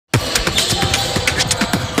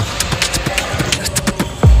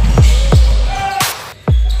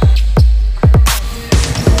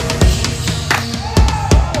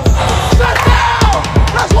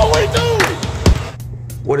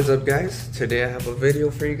up, guys? Today I have a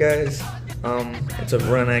video for you guys. It's a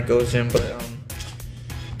run at Ghost Gym, but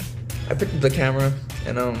I picked up the camera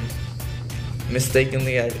and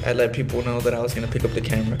mistakenly I let people know that I was gonna pick up the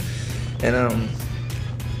camera, and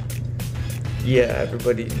yeah,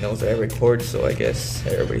 everybody knows that I record, so I guess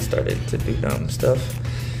everybody started to do dumb stuff.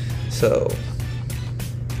 So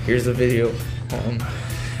here's the video.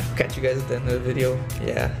 Catch you guys at the end of the video.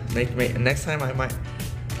 Yeah, next time I might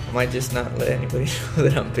just not let anybody know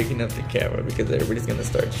that I'm picking up the camera, because everybody's gonna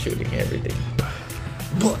start shooting everything.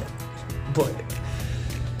 But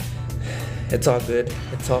it's all good.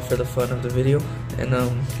 It's all for the fun of the video, and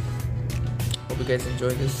hope you guys enjoy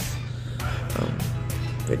this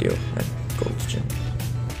video at Ghost Gym.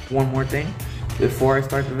 One more thing. Before I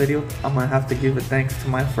start the video, I'm gonna have to give a thanks to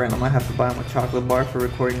my friend. I'm gonna have to buy him a chocolate bar for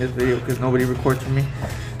recording this video, because nobody records for me.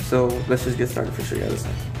 So let's just get started for sure. Yeah, this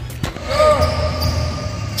time.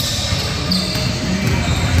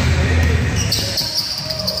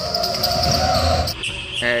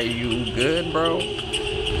 Hey, you good, bro?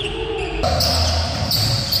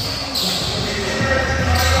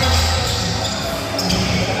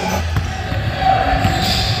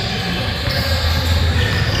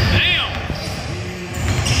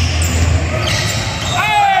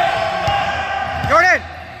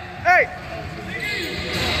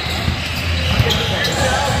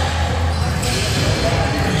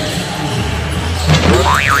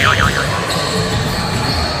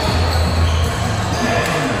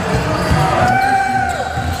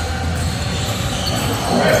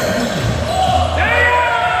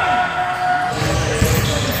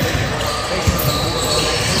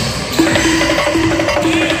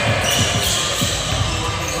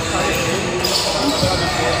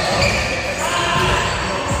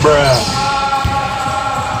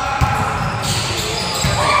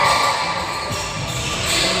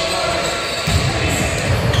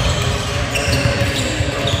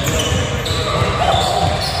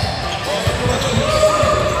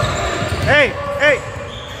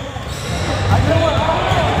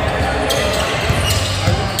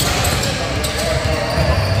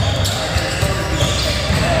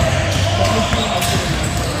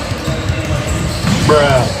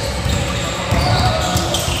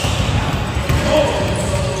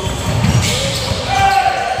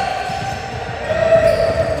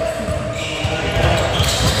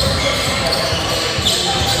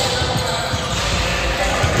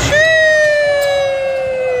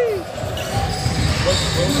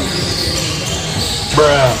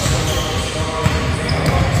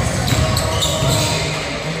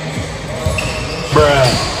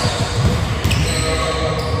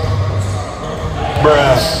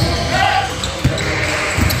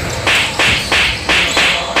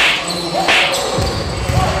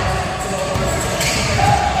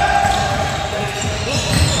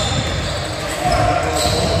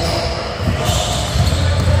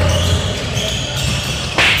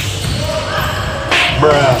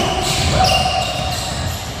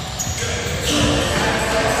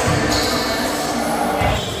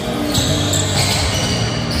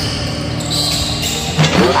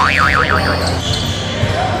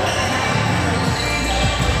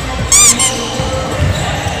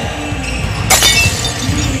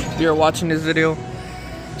 If you're watching this video,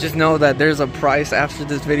 just know that there's a prize after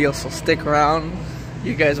this video, so stick around.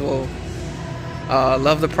 You guys will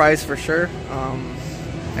love the prize for sure.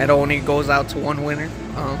 It only goes out to one winner.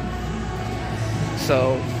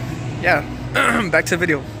 So yeah, back to the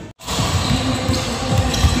video.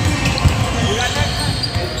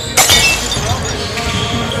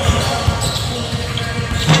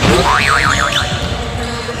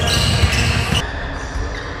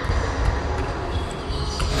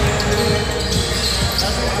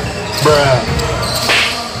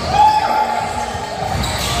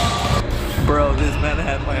 Bro, this man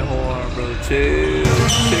had my whole arm, bro. Chill.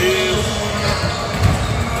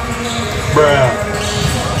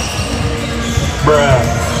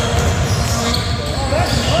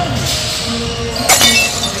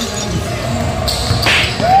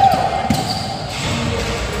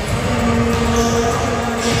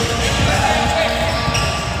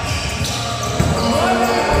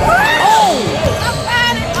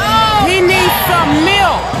 He needs some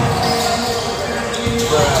milk.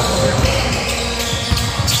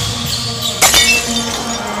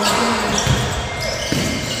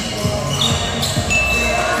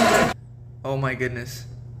 Oh my goodness.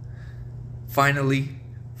 Finally,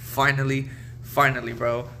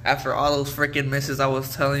 bro. After all those freaking misses I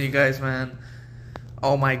was telling you guys, man.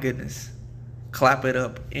 Oh my goodness. Clap it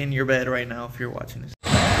up in your bed right now if you're watching this.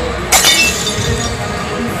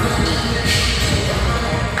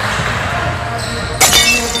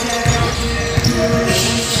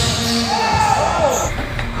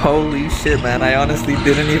 Holy shit, man. I honestly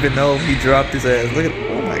didn't even know he dropped his ass. Look at,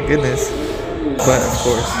 oh my goodness. But of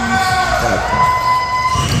course,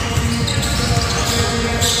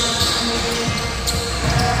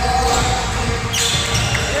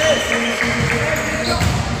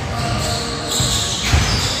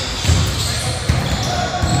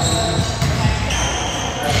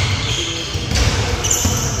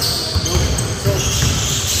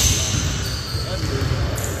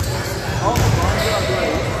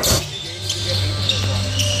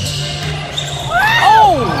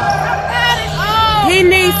 He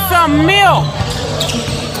needs some milk.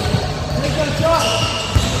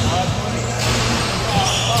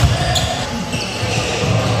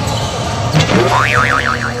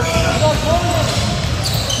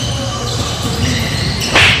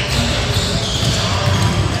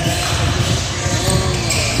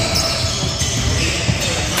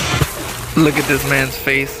 look at this man's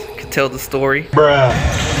face. Could tell the story. Bruh.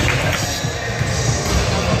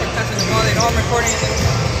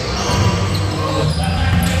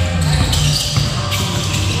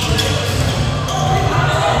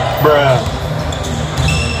 Bruh.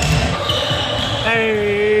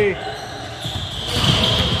 Hey.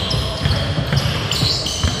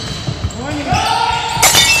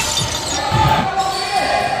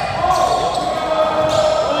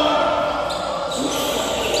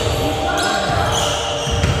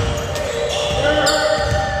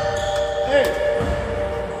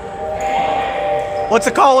 What's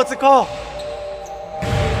the call? What's the call?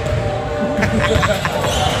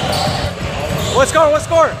 What score? What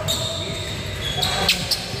score?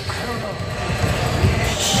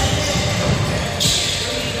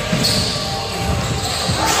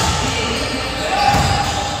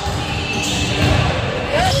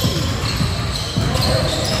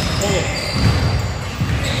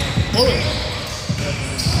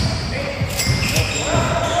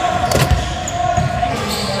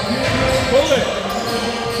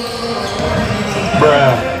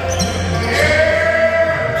 Bruh.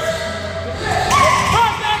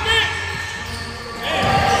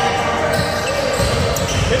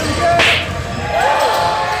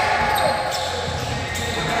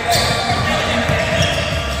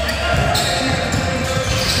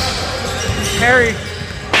 Harry.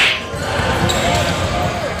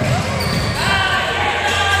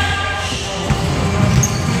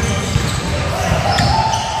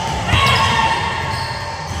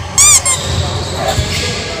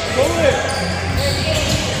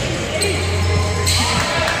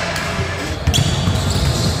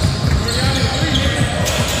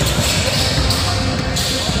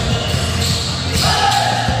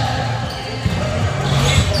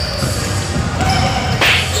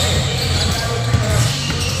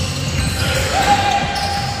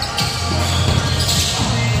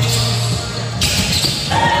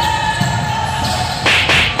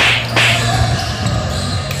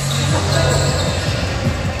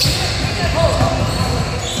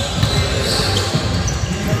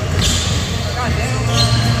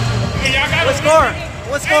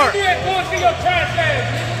 What score? Y'all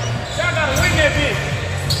gotta win that bitch.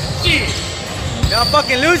 Shit. Y'all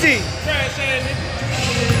fucking losing. Trash ass nigga.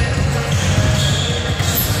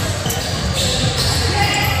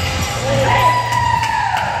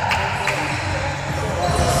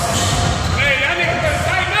 Hey, y'all niggas better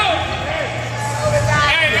tighten up.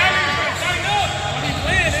 Hey, y'all niggas better tighten up. I'll be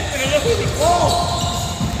playing this in a little.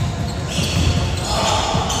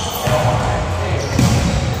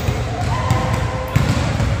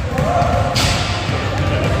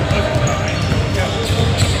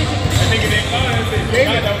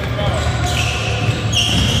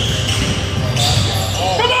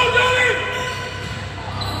 Come on, Johnny!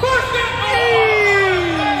 Push it!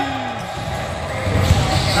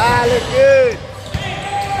 Ah, look good.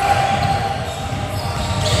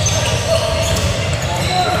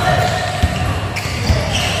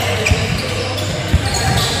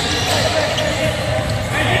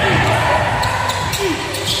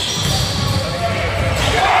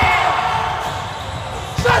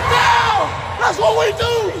 Shut down! That's what we do!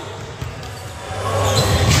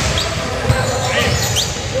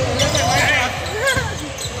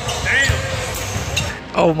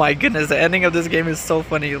 Oh my goodness, the ending of this game is so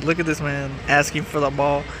funny. Look at this man asking for the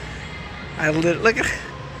ball. Look at,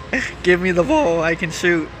 give me the ball, I can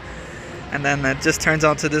shoot. And then that just turns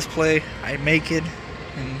out to this play. I make it,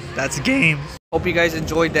 and that's game. Hope you guys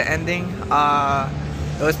enjoyed the ending.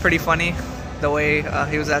 It was pretty funny the way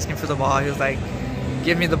he was asking for the ball. He was like,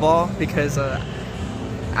 give me the ball, because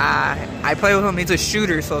I play with him. He's a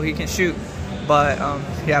shooter, so he can shoot. But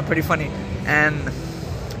yeah, pretty funny. And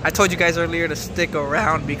I told you guys earlier to stick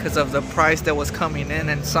around because of the price that was coming in,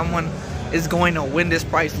 and someone is going to win this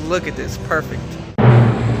prize. Look at this, perfect.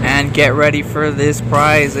 And get ready for this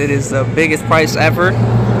prize. It is the biggest prize ever.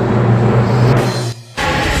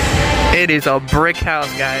 It is a brick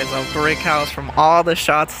house, guys, a brick house. From all the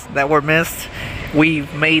shots that were missed,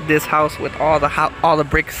 we've made this house with all the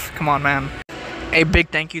bricks. Come on, man. A big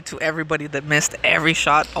thank you to everybody that missed every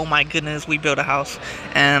shot. Oh my goodness, we built a house,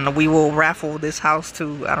 and we will raffle this house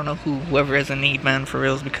to, I don't know, whoever is in need, man, for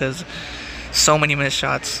reals, because so many missed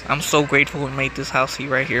shots. I'm so grateful we made this house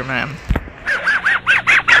right here, man.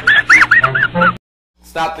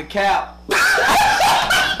 Stop the cap. Stop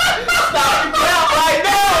the cap right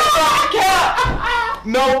now. Stop the cap.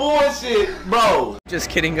 No bullshit, bro. Just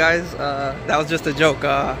kidding, guys. That was just a joke.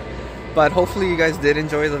 But hopefully you guys did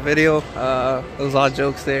enjoy the video. It was all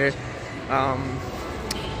jokes there.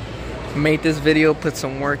 Made this video, put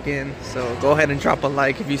some work in. So go ahead and drop a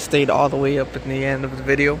like if you stayed all the way up at the end of the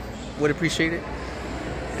video. Would appreciate it.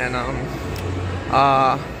 And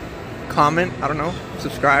comment, I don't know,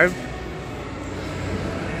 subscribe.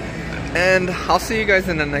 And I'll see you guys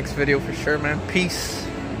in the next video for sure, man. Peace.